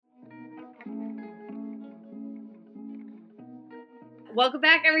Welcome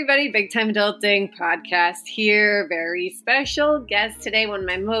back, everybody. Big Time Adulting podcast here. Very special guest today, one of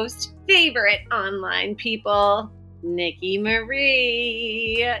my most favorite online people, Nikki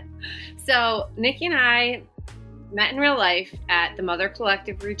Marie. So Nikki and I met in real life at the Mother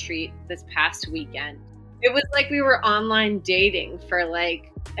Collective retreat this past weekend. It was like we were online dating for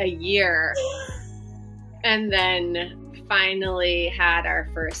like a year and then finally had our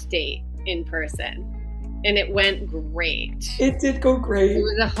first date in person. And it went great. It did go great. It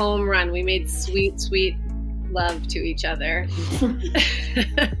was a home run. We made sweet, sweet love to each other.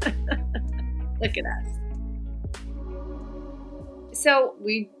 Look at us. So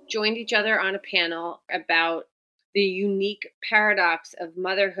we joined each other on a panel about the unique paradox of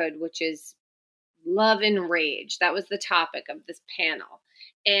motherhood, which is love and rage. That was the topic of this panel.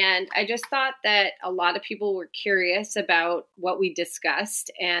 And I just thought that a lot of people were curious about what we discussed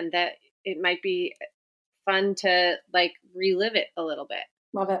and that it might be fun to like relive it a little bit.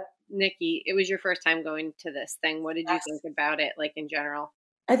 Love it. Nikki, it was your first time going to this thing. What did you think about it, like in general?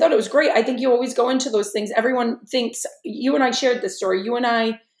 I thought it was great. I think you always go into those things. Everyone thinks, you and I shared this story. You and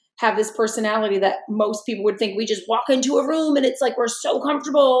I have this personality that most people would think we just walk into a room and it's like we're so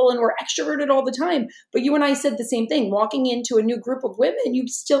comfortable and we're extroverted all the time. But you and I said the same thing. Walking into a new group of women, you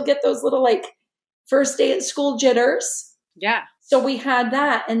still get those little like first day at school jitters. Yeah. So we had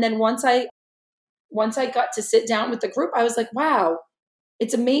that. And then once I got to sit down with the group, I was like, wow,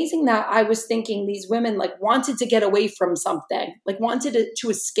 it's amazing that I was thinking these women like wanted to get away from something, like wanted to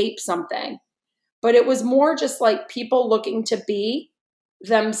escape something. But it was more just like people looking to be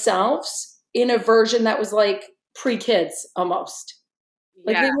themselves in a version that was like pre-kids almost.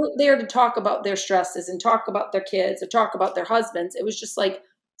 Like they weren't there to talk about their stresses and talk about their kids or talk about their husbands. It was just like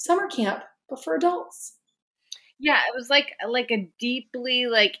summer camp, but for adults. Yeah, it was like a deeply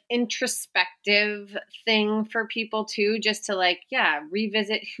like introspective thing for people too, just to like,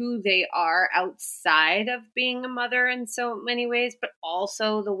 revisit who they are outside of being a mother in so many ways, but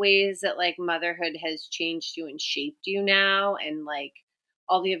also the ways that like motherhood has changed you and shaped you now and like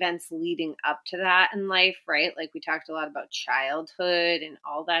all the events leading up to that in life, right? Like we talked a lot about childhood and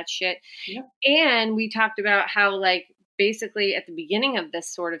all that shit. Yep. And we talked about how like basically at the beginning of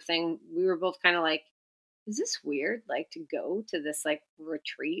this sort of thing, we were both kind of like, is this weird? Like to go to this like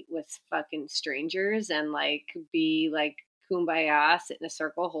retreat with fucking strangers and like be like kumbaya, sit in a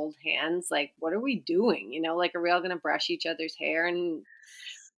circle, hold hands. Like, what are we doing? You know, like, are we all going to brush each other's hair?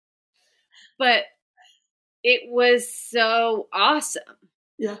 But it was so awesome.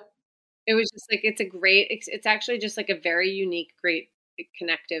 Yeah. It was just like, it's actually just like a very unique, great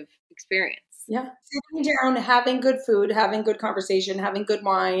connective experience. Yeah. Sitting down, having good food, having good conversation, having good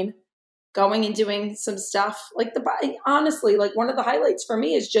wine, going and doing some stuff. Like honestly, like one of the highlights for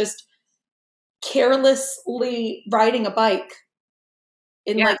me is just carelessly riding a bike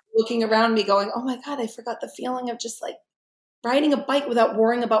and like looking around me going, oh my God, I forgot the feeling of just like riding a bike without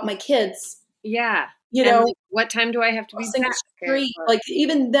worrying about my kids. Yeah. You know, like, what time do I have to be back? Street, like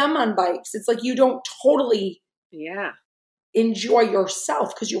even them on bikes. It's like you don't totally enjoy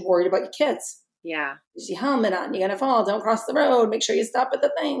yourself because you're worried about your kids. Yeah. Use your helmet on. You're going to fall. Don't cross the road. Make sure you stop at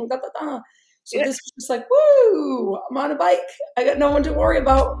the thing. Da, da, da. So this was just like, woo, I'm on a bike. I got no one to worry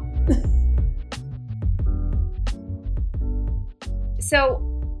about. So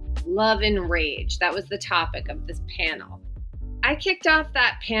love and rage. That was the topic of this panel. I kicked off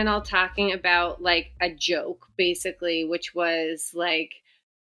that panel talking about like a joke, basically, which was like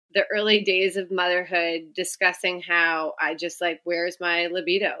the early days of motherhood, discussing how I just like, where's my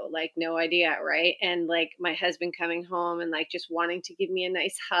libido? Like, no idea, right? And like my husband coming home and like just wanting to give me a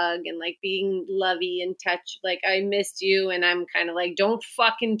nice hug and like being lovey and touch, like I missed you. And I'm kind of like, don't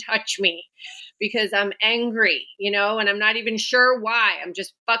fucking touch me because I'm angry, you know, and I'm not even sure why. I'm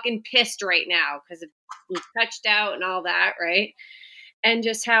just fucking pissed right now because we touched out and all that, right? And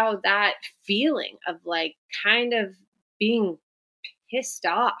just how that feeling of like kind of being pissed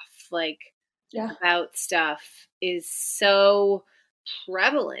off like about stuff is so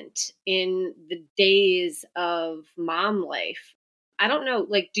prevalent in the days of mom life. I don't know,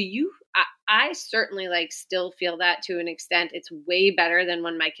 like, do you, I certainly like still feel that to an extent. It's way better than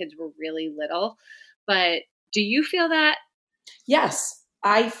when my kids were really little, but do you feel that? Yes.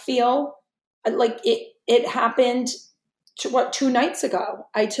 I feel like it happened 2 nights ago.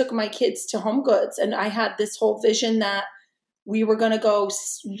 I took my kids to Home Goods and I had this whole vision that we were going to go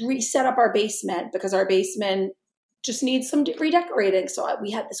reset up our basement because our basement just needs some redecorating. So we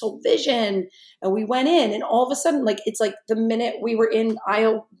had this whole vision and we went in and all of a sudden, like, it's like the minute we were in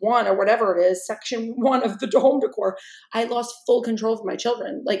aisle 1 or whatever it is, section 1 of the home decor, I lost full control of my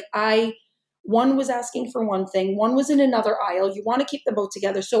children. Like I One was asking for one thing. One was in another aisle. You want to keep them both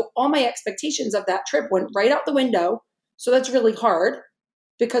together. So all my expectations of that trip went right out the window. So that's really hard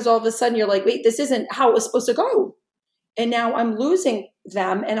because all of a sudden you're like, wait, this isn't how it was supposed to go. And now I'm losing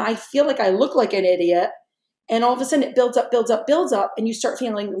them and I feel like I look like an idiot. And all of a sudden it builds up, builds up, builds up. And you start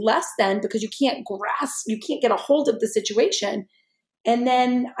feeling less than because you can't grasp, you can't get a hold of the situation. And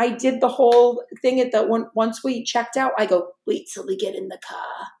then I did the whole thing at the once we checked out, I go, wait till we get in the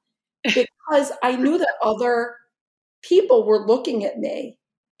car. Because I knew that other people were looking at me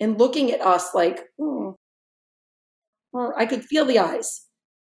and looking at us like, I could feel the eyes.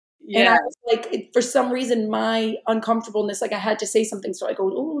 Yeah. And I was like, for some reason, my uncomfortableness, like I had to say something. So I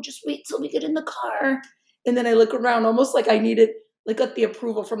go, oh, just wait till we get in the car. And then I look around almost like I needed, like, got the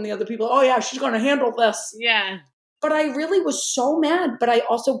approval from the other people. Oh yeah, she's going to handle this. Yeah. But I really was so mad. But I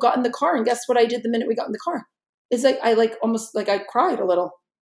also got in the car. And guess what I did the minute we got in the car? It's like, I like almost like I cried a little.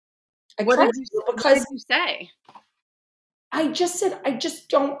 What did you say? I just said, I just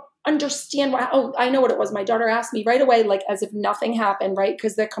don't understand why. Oh, I know what it was. My daughter asked me right away, like as if nothing happened, right?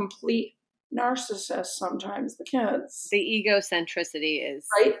 Because they're complete narcissists sometimes, the kids. The egocentricity is.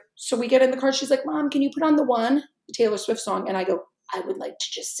 Right? So we get in the car. She's like, Mom, can you put on the Taylor Swift song? And I go, I would like to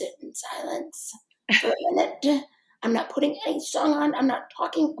just sit in silence for a minute. I'm not putting any song on. I'm not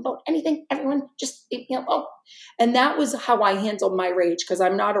talking about anything. Everyone just leave me alone. And that was how I handled my rage because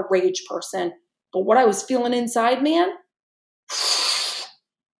I'm not a rage person. But what I was feeling inside, man,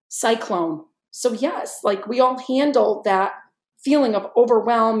 cyclone. So yes, like we all handle that feeling of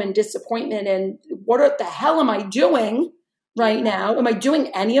overwhelm and disappointment and what the hell am I doing right now? Am I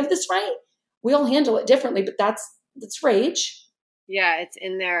doing any of this right? We all handle it differently, but that's rage. Yeah, it's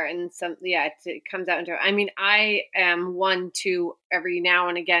in there and it comes out into, I mean, I am one to every now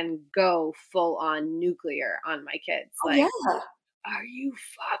and again go full on nuclear on my kids. Like, yeah. Are you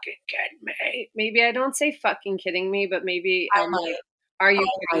fucking kidding me? Maybe I don't say fucking kidding me, but maybe I'm like, are you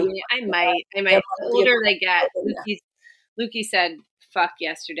kidding me? I might. The older they get, Lukey said, fuck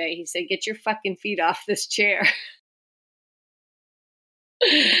yesterday. He said, get your fucking feet off this chair.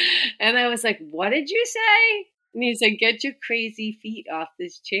 And I was like, what did you say? And he said, get your crazy feet off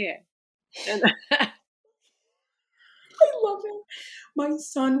this chair. And I love it. My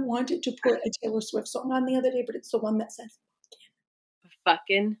son wanted to put a Taylor Swift song on the other day, but it's the one that says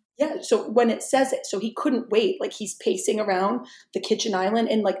fucking. Yeah. So when it says it, so he couldn't wait. Like he's pacing around the kitchen island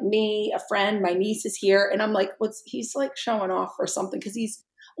and like me, a friend, my niece is here. And I'm like, he's like showing off or something because he's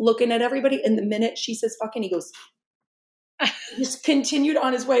looking at everybody. And the minute she says fucking, he goes, he just continued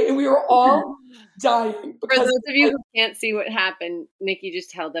on his way. And we were all dying. For those of you who can't see what happened, Nikki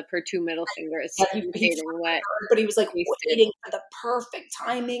just held up her two middle fingers. But he was like waiting for the perfect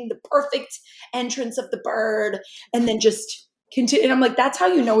timing, the perfect entrance of the bird. And then just continue. And I'm like, that's how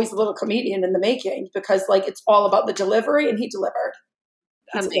you know he's a little comedian in the making because like it's all about the delivery and he delivered.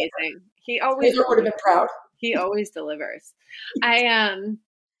 Amazing. He always would have been proud. He always delivers.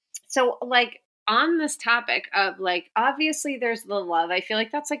 So like on this topic of like, obviously there's the love. I feel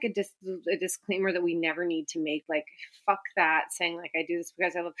like that's like a disclaimer that we never need to make. Like, fuck that saying like, I do this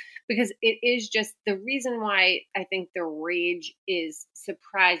because I love, because it is just the reason why I think the rage is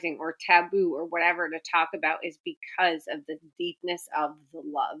surprising or taboo or whatever to talk about is because of the deepness of the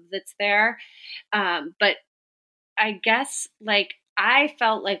love that's there. But I guess like, I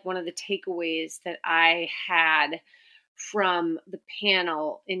felt like one of the takeaways that I had from the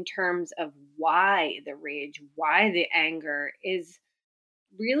panel in terms of why the rage, why the anger is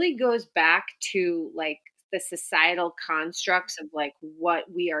really goes back to like the societal constructs of like what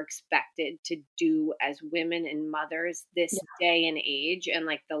we are expected to do as women and mothers this day and age, and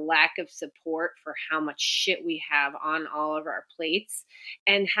like the lack of support for how much shit we have on all of our plates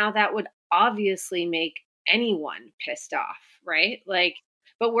and how that would obviously make anyone pissed off, right? Like,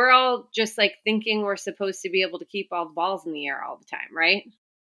 but we're all just like thinking we're supposed to be able to keep all the balls in the air all the time, right?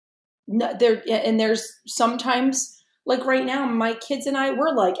 No, there's sometimes like right now, my kids and I,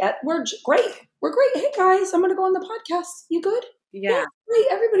 we're great. We're great. Hey guys, I'm going to go on the podcast. You good? Yeah. Great.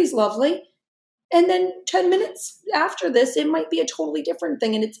 Everybody's lovely. And then 10 minutes after this, it might be a totally different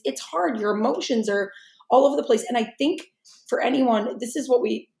thing. And it's hard. Your emotions are all over the place. And I think for anyone, this is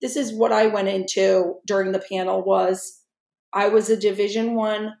what I went into during the panel was, I was a Division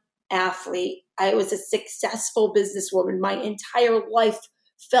I athlete. I was a successful businesswoman. My entire life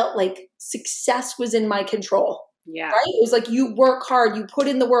felt like success was in my control. Yeah. Right? It was like you work hard, you put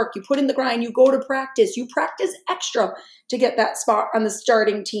in the work, you put in the grind, you go to practice, you practice extra to get that spot on the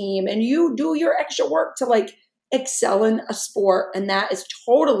starting team, and you do your extra work to like excel in a sport. And that is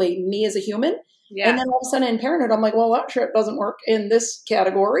totally me as a human. Yeah. And then all of a sudden in parenthood, I'm like, well, that shit doesn't work in this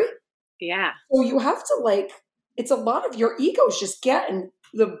category. Yeah. So you have to like, it's a lot of your ego's just getting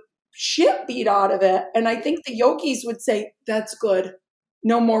the shit beat out of it. And I think the yogis would say, that's good.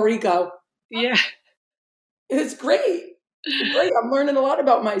 No more ego. Yeah. It's great. Great. I'm learning a lot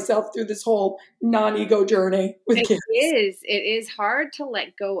about myself through this whole non-ego journey with It kids. is. It is hard to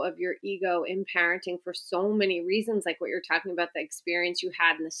let go of your ego in parenting for so many reasons, like what you're talking about, the experience you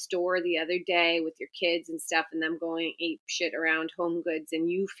had in the store the other day with your kids and stuff, and them going ape shit around home goods,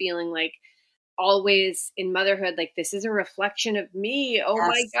 and you feeling like always in motherhood, like this is a reflection of me. Oh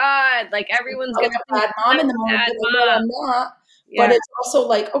my Yes. God. Like everyone's I going was to a think bad mom I'm in the a moment, bad but I know mom. I'm not. But Yeah. it's also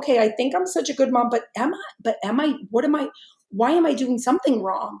like, okay, I think I'm such a good mom, but why am I doing something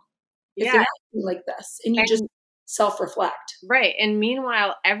wrong if they're Yeah. acting like this? And you just And self-reflect. right. And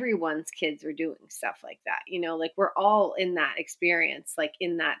meanwhile, everyone's kids are doing stuff like that. Like we're all in that experience, like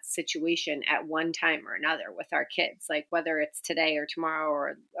in that situation at one time or another with our kids, like whether it's today or tomorrow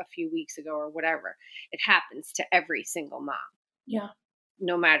or a few weeks ago or whatever. It happens to every single mom, Yeah.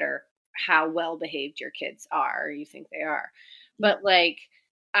 no matter how well behaved your kids are or you think they are. Yeah. But like,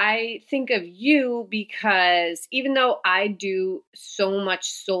 I think of you because even though I do so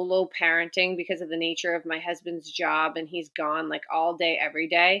much solo parenting because of the nature of my husband's job and he's gone like all day, every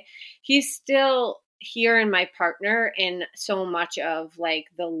day, he's still here in my partner in so much of like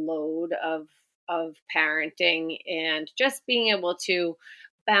the load of parenting and just being able to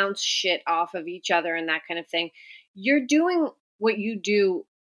bounce shit off of each other and that kind of thing. You're doing what you do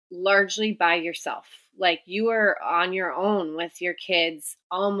largely by yourself. Like you are on your own with your kids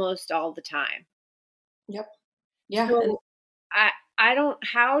almost all the time. Yep. Yeah. And So I I don't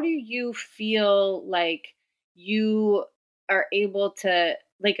how do you feel like you are able to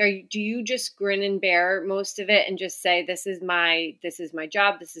like do you just grin and bear most of it and just say this is my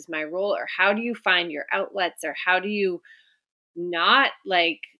job, this is my role, or how do you find your outlets, or how do you not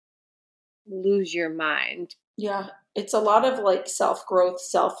like lose your mind? yeah, it's a lot of like self-growth,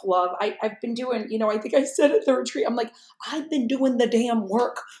 self-love. I've been doing, I think I said at the retreat, I'm like, I've been doing the damn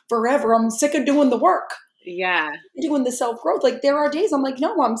work forever. I'm sick of doing the work. Yeah. Doing the self-growth. Like there are days I'm like,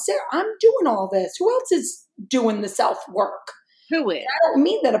 no, I'm Sarah. I'm doing all this. Who else is doing the self-work? Who is? I don't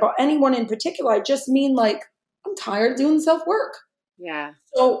mean that about anyone in particular. I just mean like, I'm tired of doing self-work. Yeah.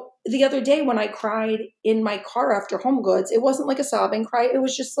 So the other day when I cried in my car after Home Goods, it wasn't like a sobbing cry. It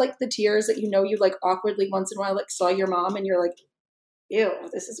was just like the tears that you like awkwardly once in a while like saw your mom and you're like, ew,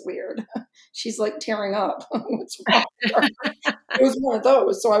 this is weird. She's like tearing up. What's wrong with her? It was one of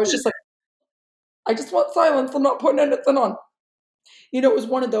those. So I was just like, I just want silence. I'm not putting anything on. It was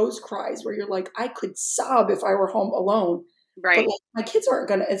one of those cries where you're like, I could sob if I were home alone, but Right. like, my kids aren't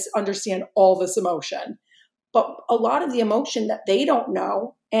going to understand all this emotion. But a lot of the emotion that they don't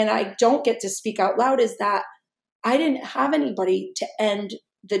know, and I don't get to speak out loud, is that I didn't have anybody to end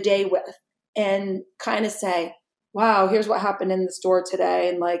the day with and kind of say, wow, here's what happened in the store today.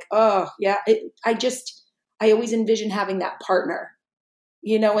 And like, oh, yeah, I always envision having that partner,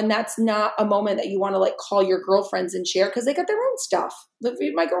 and that's not a moment that you want to like call your girlfriends and share because they got their own stuff.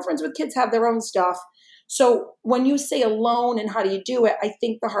 My girlfriends with kids have their own stuff. So when you say alone and how do you do it, I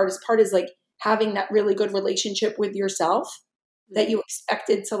think the hardest part is like having that really good relationship with yourself that you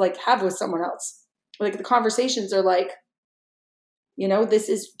expected to like have with someone else. Like the conversations are like, this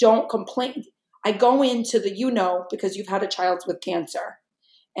is don't complain. I go into the, because you've had a child with cancer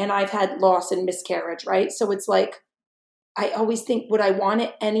and I've had loss and miscarriage, right? So it's like, I always think, would I want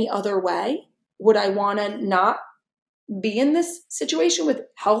it any other way? Would I want to not be in this situation with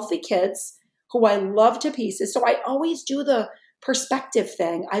healthy kids who I love to pieces? So I always do the perspective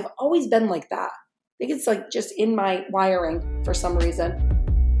thing. I've always been like that. I think it's like just in my wiring for some reason.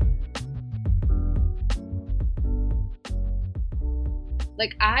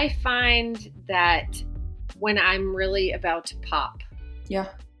 Like I find that when I'm really about to pop, Yeah.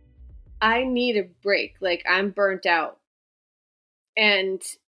 I need a break. Like I'm burnt out. And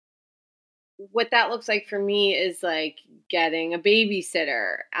what that looks like for me is like getting a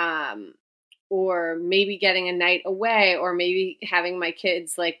babysitter, or maybe getting a night away, or maybe having my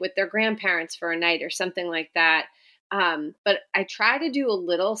kids like with their grandparents for a night or something like that. But I try to do a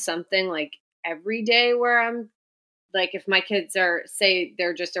little something like every day where I'm like, if my kids are, say,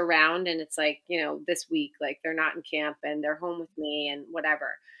 they're just around and it's like, this week, like they're not in camp and they're home with me and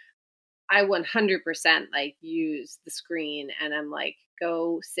whatever. I 100% like use the screen and I'm like,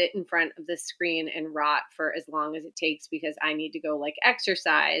 go sit in front of the screen and rot for as long as it takes because I need to go like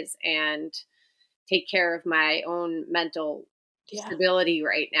exercise and take care of my own mental Yeah. stability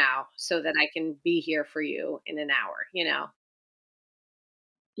right now so that I can be here for you in an hour.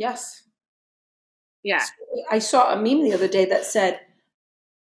 Yes. Yeah. I saw a meme the other day that said,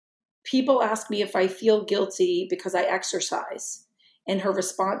 people ask me if I feel guilty because I exercise. And her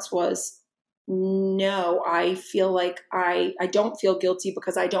response was, no, I feel like I don't feel guilty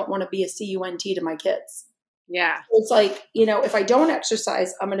because I don't want to be a CUNT to my kids. Yeah. It's like, you know, if I don't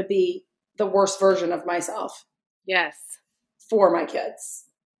exercise, I'm going to be the worst version of myself. Yes. For my kids.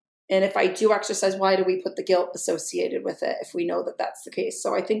 And if I do exercise, why do we put the guilt associated with it if we know that that's the case?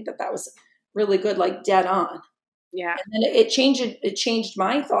 So I think that that was really good, like dead on. Yeah. And then it changed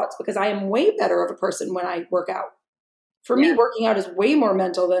my thoughts because I am way better of a person when I work out. For me, working out is way more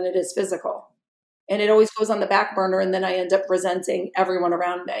mental than it is physical. And it always goes on the back burner. And then I end up resenting everyone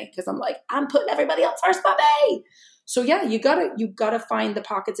around me because I'm like, I'm putting everybody else first but me. So yeah, you gotta find the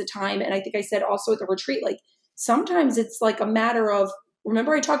pockets of time. And I think I said also at the retreat, like sometimes it's like a matter of,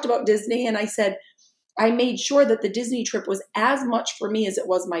 remember I talked about Disney and I said, I made sure that the Disney trip was as much for me as it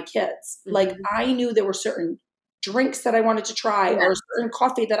was my kids. Mm-hmm. Like I knew there were certain drinks that I wanted to try or a certain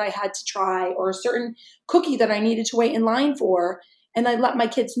coffee that I had to try or a certain cookie that I needed to wait in line for. And I let my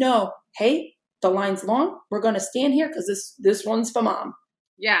kids know, hey, the line's long. We're going to stand here because this one's for mom.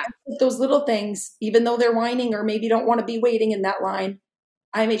 Yeah. Those little things, even though they're whining or maybe don't want to be waiting in that line,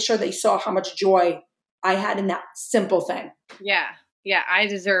 I made sure they saw how much joy I had in that simple thing. Yeah. Yeah. I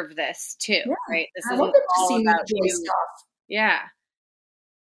deserve this too. Yeah. Right. This is all about you. Stuff. Yeah.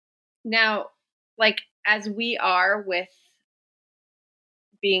 Now, like, as we are with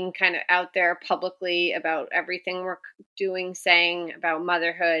being kind of out there publicly about everything we're doing, saying about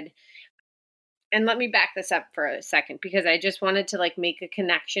motherhood, and let me back this up for a second because I just wanted to like make a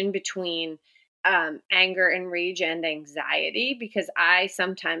connection between anger and rage and anxiety, because I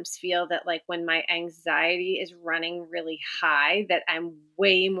sometimes feel that like when my anxiety is running really high, that I'm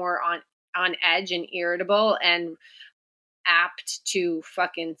way more on edge and irritable and apt to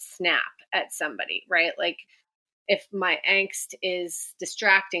fucking snap at somebody, right? Like if my angst is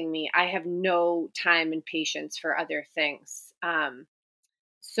distracting me, I have no time and patience for other things.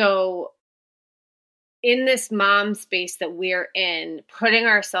 So in this mom space that we're in, putting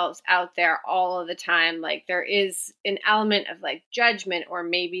ourselves out there all of the time, like there is an element of like judgment or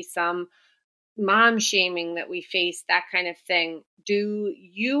maybe some mom shaming that we face, that kind of thing. Do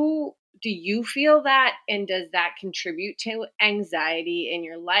you feel that? And does that contribute to anxiety in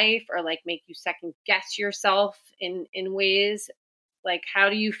your life or like make you second guess yourself in ways? Like, how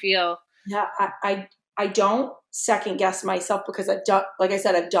do you feel? Yeah, I don't second guess myself because I've done, like I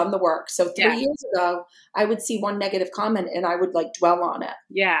said, I've done the work. So 3 years ago, I would see one negative comment and I would like dwell on it.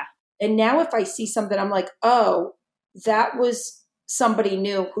 Yeah. And now if I see something, I'm like, oh, that was somebody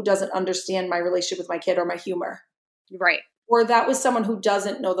new who doesn't understand my relationship with my kid or my humor. Right. Or that was someone who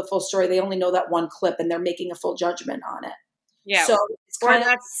doesn't know the full story. They only know that one clip and they're making a full judgment on it. Yeah. So or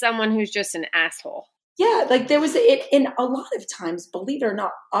that's someone who's just an asshole. Yeah, like there was it in a lot of times, believe it or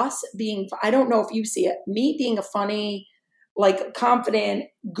not, us being, I don't know if you see it, me being a funny, like confident,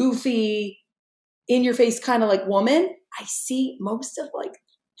 goofy, in your face kind of like woman, I see most of like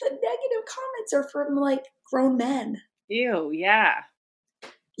the negative comments are from like grown men. Ew, yeah.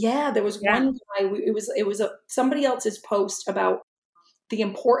 Yeah, there was one guy, it was somebody else's post about the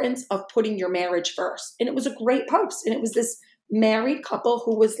importance of putting your marriage first. And it was a great post. And it was this married couple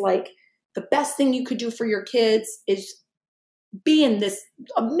who was like, the best thing you could do for your kids is be in this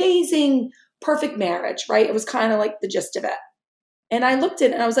amazing, perfect marriage, right? It was kind of like the gist of it. And I looked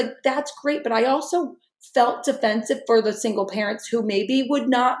at it and I was like, that's great. But I also felt defensive for the single parents who maybe would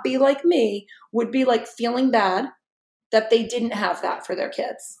not be like me, would be like feeling bad that they didn't have that for their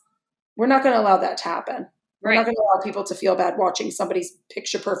kids. We're not going to allow that to happen. We're not going to allow people to feel bad watching somebody's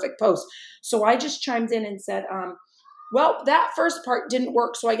picture perfect post. So I just chimed in and said, well, that first part didn't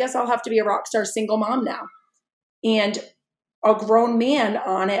work, so I guess I'll have to be a rock star single mom now. And a grown man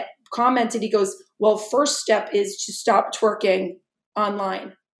on it commented, he goes, well, first step is to stop twerking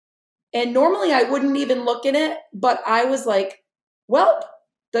online. And normally I wouldn't even look at it, but I was like, well,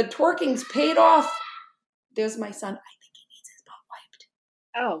 the twerking's paid off. There's my son. I think he needs his butt wiped.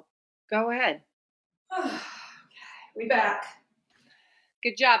 Oh, go ahead. We back.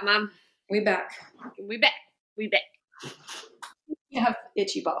 Good job, Mom. We back. We back. You have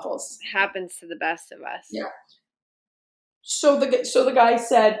itchy buttholes. Happens to the best of us. Yeah. So the guy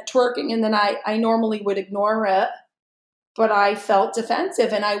said twerking, and then I normally would ignore it, but I felt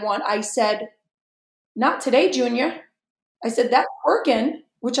defensive, and I said, not today, Junior. I said that twerking,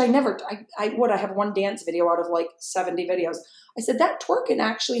 which I have one dance video out of like 70 videos. I said that twerking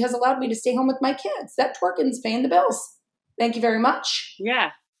actually has allowed me to stay home with my kids. That twerking's paying the bills. Thank you very much.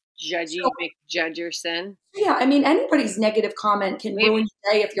 Yeah. Judgy, So, big judgerson. yeah, I mean, anybody's negative comment can Maybe, ruin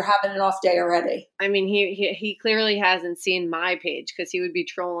your day if you're having an off day already. I mean, he clearly hasn't seen my page because he would be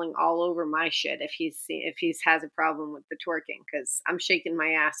trolling all over my shit if he's has a problem with the twerking because I'm shaking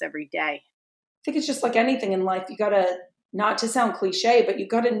my ass every day. I think it's just like anything in life. You got to, not to sound cliche, but you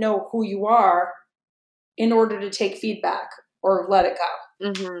got to know who you are in order to take feedback or let it go.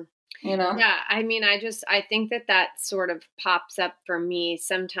 Mm-hmm. You know? Yeah, I mean, I think that sort of pops up for me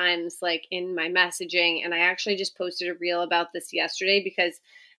sometimes, like in my messaging, and I actually just posted a reel about this yesterday because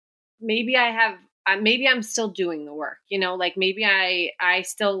maybe maybe I'm still doing the work, like maybe I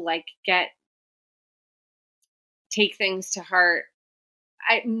still like take things to heart.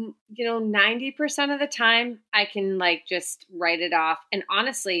 90% of the time I can like just write it off. And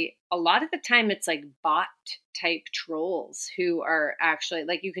honestly, a lot of the time it's like bot type trolls who are actually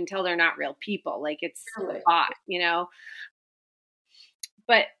like, you can tell they're not real people. Like it's a Really. bot.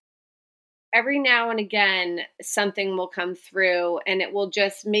 But every now and again, something will come through and it will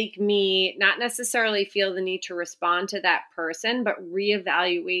just make me not necessarily feel the need to respond to that person, but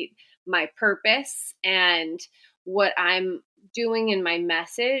reevaluate my purpose and what I'm doing in my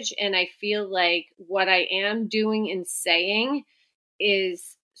message. And I feel like what I am doing and saying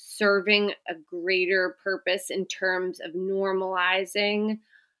is serving a greater purpose in terms of normalizing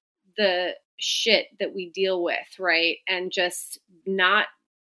the shit that we deal with, right? And just not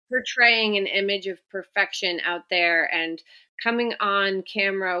portraying an image of perfection out there and coming on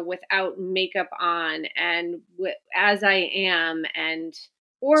camera without makeup on and as I am and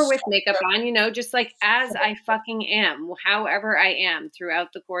or with makeup on, just like as I fucking am, however I am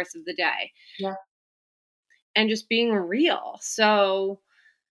throughout the course of the day Yeah. and just being real. So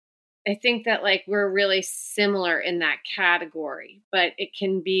I think that like we're really similar in that category, but it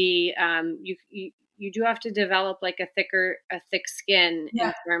can be you do have to develop like a thick skin in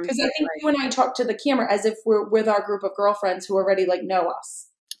Yeah. terms Because of I think like you and I talk to the camera as if we're with our group of girlfriends who already like know us.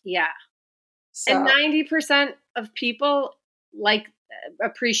 yeah. And So 90% of people like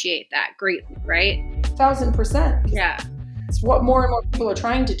appreciate that greatly, right? 1,000%. Yeah. It's what more and more people are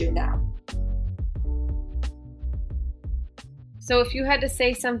trying to do now. So if you had to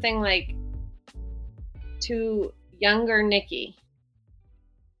say something like to younger Nikki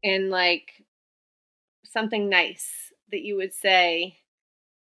and like something nice that you would say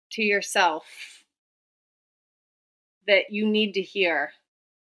to yourself that you need to hear.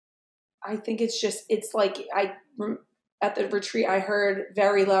 I think it's like at the retreat, I heard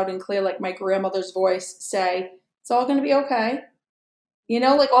very loud and clear, like my grandmother's voice say, it's all going to be okay.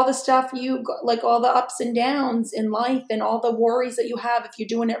 Like all the stuff like all the ups and downs in life and all the worries that you have if you're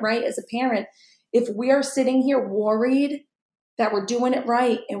doing it right as a parent. If we are sitting here worried that we're doing it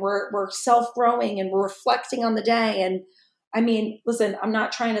right and we're self-growing and we're reflecting on the day. And I mean, listen, I'm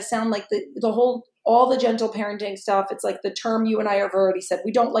not trying to sound like all the gentle parenting stuff. It's like the term you and I have already said,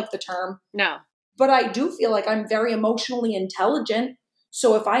 we don't like the term. No. But I do feel like I'm very emotionally intelligent.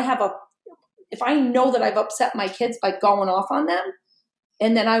 So if I know that I've upset my kids by going off on them,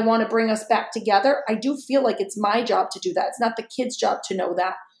 and then I want to bring us back together, I do feel like it's my job to do that. It's not the kid's job to know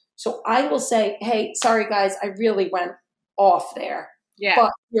that. So I will say, hey, sorry guys, I really went off there. Yeah.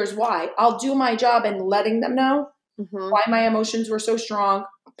 But here's why. I'll do my job in letting them know why my emotions were so strong,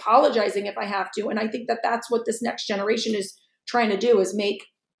 apologizing if I have to. And I think that that's what this next generation is trying to do, is make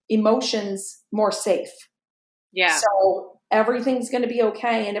emotions more safe. Yeah. So everything's going to be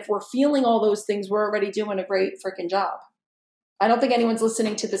okay. And if we're feeling all those things, we're already doing a great freaking job. I don't think anyone's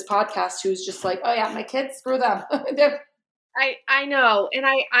listening to this podcast who's just like, oh yeah, my kids, screw them. I know. And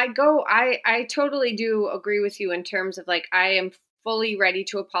I totally do agree with you in terms of like, I am fully ready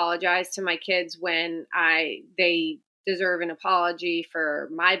to apologize to my kids when they deserve an apology for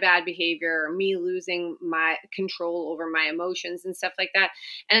my bad behavior or me losing my control over my emotions and stuff like that.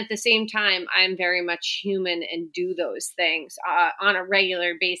 And at the same time, I'm very much human and do those things on a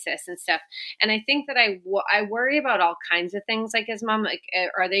regular basis and stuff. And I think that I worry about all kinds of things like as mom, like,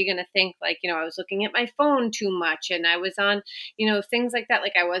 are they going to think like, I was looking at my phone too much and I was on, things like that.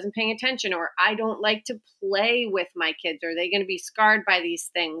 Like I wasn't paying attention, or I don't like to play with my kids. Are they going to be scarred by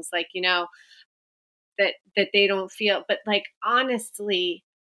these things? Like, that they don't feel, but like, honestly,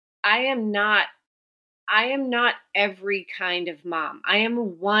 I am not every kind of mom. I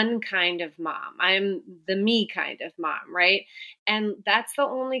am one kind of mom. I am the me kind of mom, right? And that's the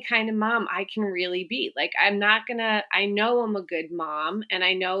only kind of mom I can really be. Like, I know I'm a good mom, and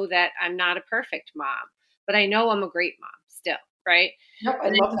I know that I'm not a perfect mom, but I know I'm a great mom still, right? Yep, I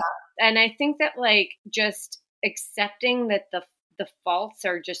love that. And I think that like just accepting that the the faults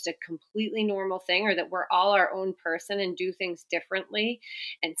are just a completely normal thing, or that we're all our own person and do things differently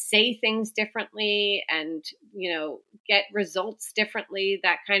and say things differently and, get results differently,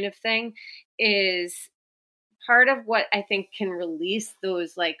 that kind of thing is part of what I think can release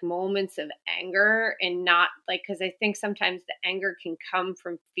those like moments of anger, and not like, because I think sometimes the anger can come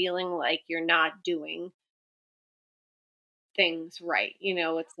from feeling like you're not doing things right.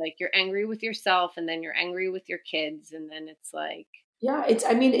 It's like you're angry with yourself and then you're angry with your kids. And then it's like, Yeah, it's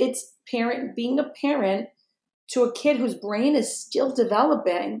being a parent to a kid whose brain is still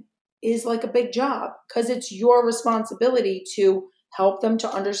developing is like a big job, because it's your responsibility to help them to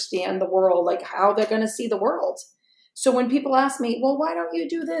understand the world, like how they're going to see the world. So when people ask me, well, why don't you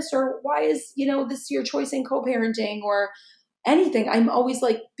do this? Or why is, this your choice in co-parenting or anything? I'm always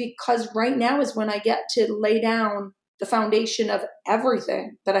like, because right now is when I get to lay down the foundation of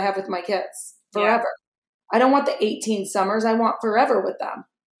everything that I have with my kids forever. Yeah. I don't want the 18 summers. I want forever with them.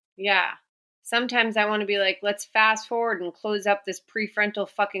 Yeah. Sometimes I want to be like, let's fast forward and close up this prefrontal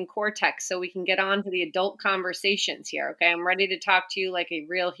fucking cortex so we can get on to the adult conversations here. Okay. I'm ready to talk to you like a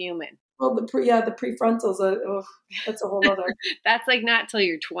real human. Well, the prefrontals, that's a whole other. That's like not till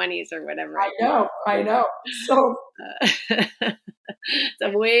your 20s or whatever. I know. So it's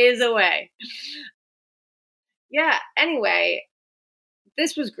a ways away. Yeah. Anyway,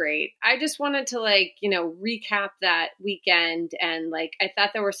 this was great. I just wanted to recap that weekend, and I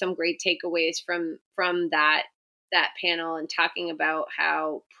thought there were some great takeaways from that panel, and talking about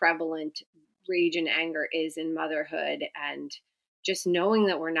how prevalent rage and anger is in motherhood, and just knowing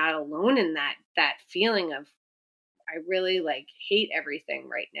that we're not alone in that feeling of, I really hate everything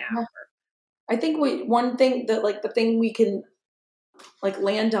right now. Yeah. I think one thing that the thing we can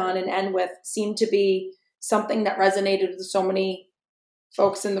land on and end with seemed to be something that resonated with so many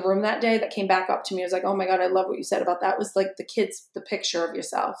folks in the room that day that came back up to me. I was like, oh my God, I love what you said about that. Was like the picture of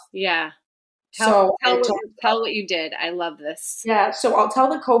yourself. Yeah. Tell what you did. I love this. Yeah. So I'll tell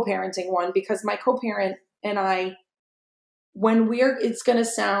the co-parenting one, because my co-parent and I, it's going to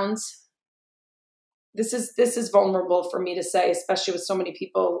sound, this is vulnerable for me to say, especially with so many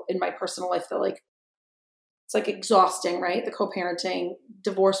people in my personal life that it's exhausting, right? The co-parenting,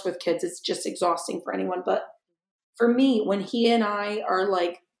 divorce with kids, it's just exhausting for anyone. But for me, when he and I are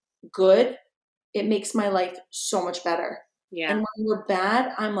good, it makes my life so much better. Yeah. And when we're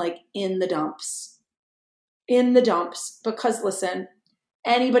bad, I'm in the dumps. Because listen,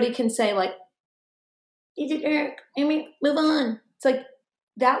 anybody can say you did work. Move on. It's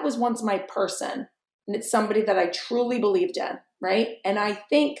that was once my person, and it's somebody that I truly believed in, right? And I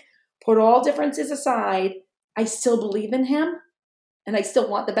think, put all differences aside, I still believe in him and I still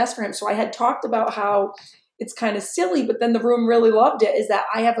want the best for him. So I had talked about how it's kind of silly, but then the room really loved it, is that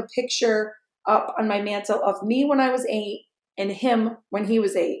I have a picture up on my mantle of me when I was 8 and him when he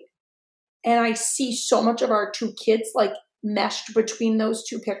was 8. And I see so much of our two kids meshed between those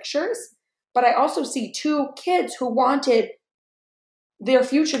two pictures. But I also see two kids who wanted their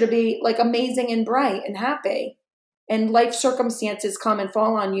future to be amazing and bright and happy. And life circumstances come and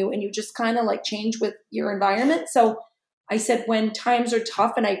fall on you, and you just kind of change with your environment. So I said, when times are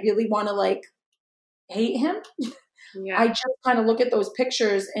tough and I really want to hate him, yeah. I just kind of look at those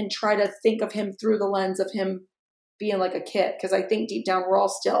pictures and try to think of him through the lens of him being a kid. Because I think deep down, we're all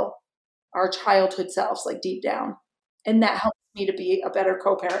still our childhood selves, deep down. And that helps me to be a better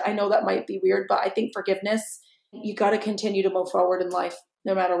co-parent. I know that might be weird, but I think forgiveness, you got to continue to move forward in life,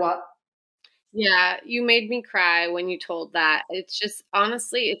 no matter what. Yeah, you made me cry when you told that. It's just,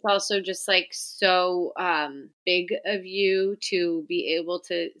 honestly, it's also just so big of you to be able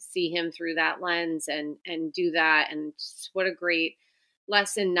to see him through that lens and do that. And just what a great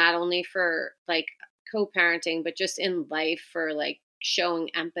lesson, not only for co-parenting, but just in life, for showing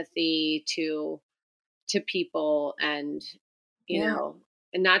empathy to people, and you know,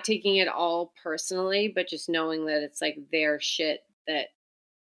 and not taking it all personally, but just knowing that it's their shit that.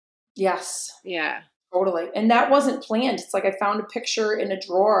 Yes. Yeah. Totally. And that wasn't planned. It's I found a picture in a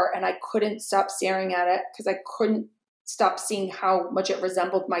drawer and I couldn't stop staring at it because I couldn't stop seeing how much it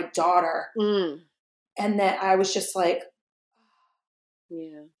resembled my daughter. Mm. And that I was just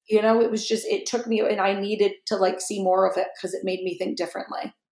yeah. It took me, and I needed to see more of it because it made me think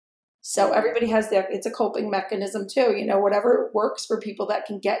differently. So everybody has it's a coping mechanism too. Whatever works for people that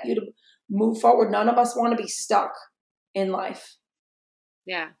can get you to move forward. None of us want to be stuck in life.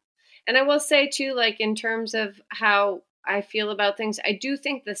 Yeah. And I will say too, in terms of how I feel about things, I do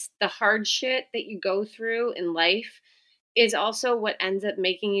think the hard shit that you go through in life is also what ends up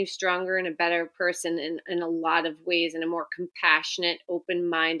making you stronger and a better person in a lot of ways, and a more compassionate,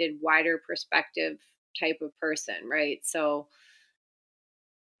 open-minded, wider perspective type of person, right? So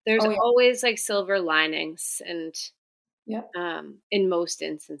There's Oh, yeah. always like silver linings, and Yep. in most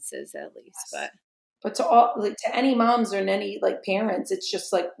instances at least. Yes. But to all, like, to any moms or any like parents, it's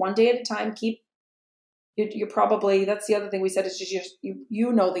just like one day at a time. You're probably, that's the other thing we said, is just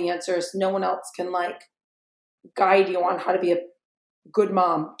you know the answers. No one else can like guide you on how to be a good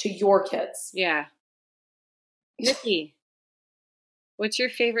mom to your kids. Yeah. Nikki, what's your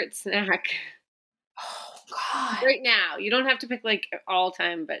favorite snack Oh God. right now? You don't have to pick like all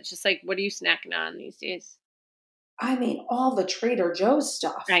time, but just like, what are you snacking on these days? I mean, all the Trader Joe's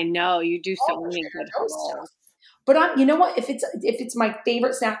stuff. I know you do so All the many Trader good Joe's hauls. stuff. But you know what? If it's my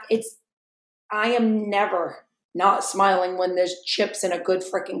favorite snack, I am never not smiling when there's chips and a good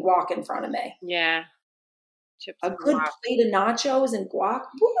freaking guac in front of me. Yeah. Chips A and good guac. plate of nachos and guac.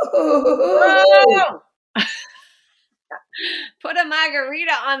 Whoa! Put a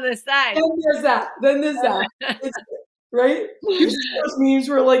margarita on the side. Then there's that. It's, right? You see those memes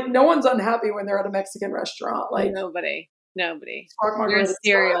where like no one's unhappy when they're at a Mexican restaurant. Like Nobody. spark You're a margarita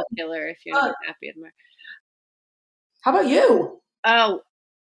serial salad. killer if you're not happy at my. How about you? Oh,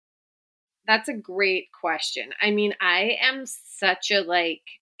 that's a great question. I mean, I am such a like,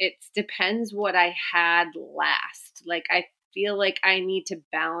 it depends what I had last. Like, I feel like I need to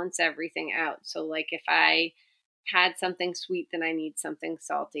balance everything out. So, like, if I had something sweet, then I need something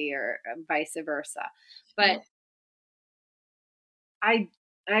salty, or vice versa. But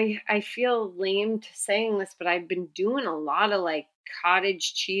I feel lame to saying this, but I've been doing a lot of like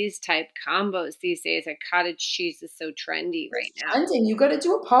cottage cheese type combos these days. Like, cottage cheese is so trendy right now. Trending. You got to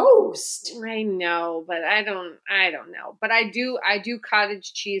do a post. I know, but I don't know. But I do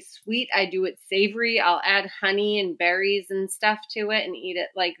cottage cheese sweet. I do it savory. I'll add honey and berries and stuff to it and eat it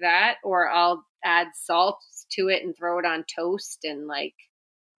like that. Or I'll add salt to it and throw it on toast and like.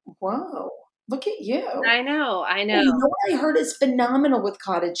 Wow. Look at you. I know. Hey, you know what I heard is phenomenal with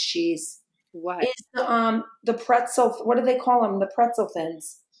cottage cheese? What? Is the pretzel, what do they call them? The pretzel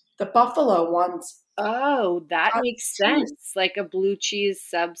thins. The buffalo ones. Oh, that Cottage makes sense. Like a blue cheese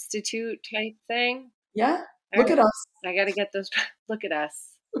substitute type thing. Yeah. All Look right. at us. I got to get those. Look at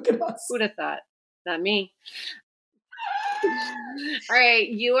us. Look at us. Who'd have thought? Not me. All right.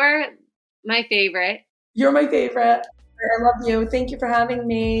 You are my favorite. You're my favorite. I love you. Thank you for having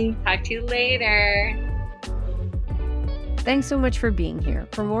me. Talk to you later. Thanks so much for being here.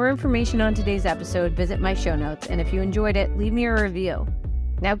 For more information on today's episode, visit my show notes. And if you enjoyed it, leave me a review.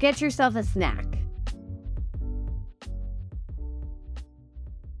 Now get yourself a snack.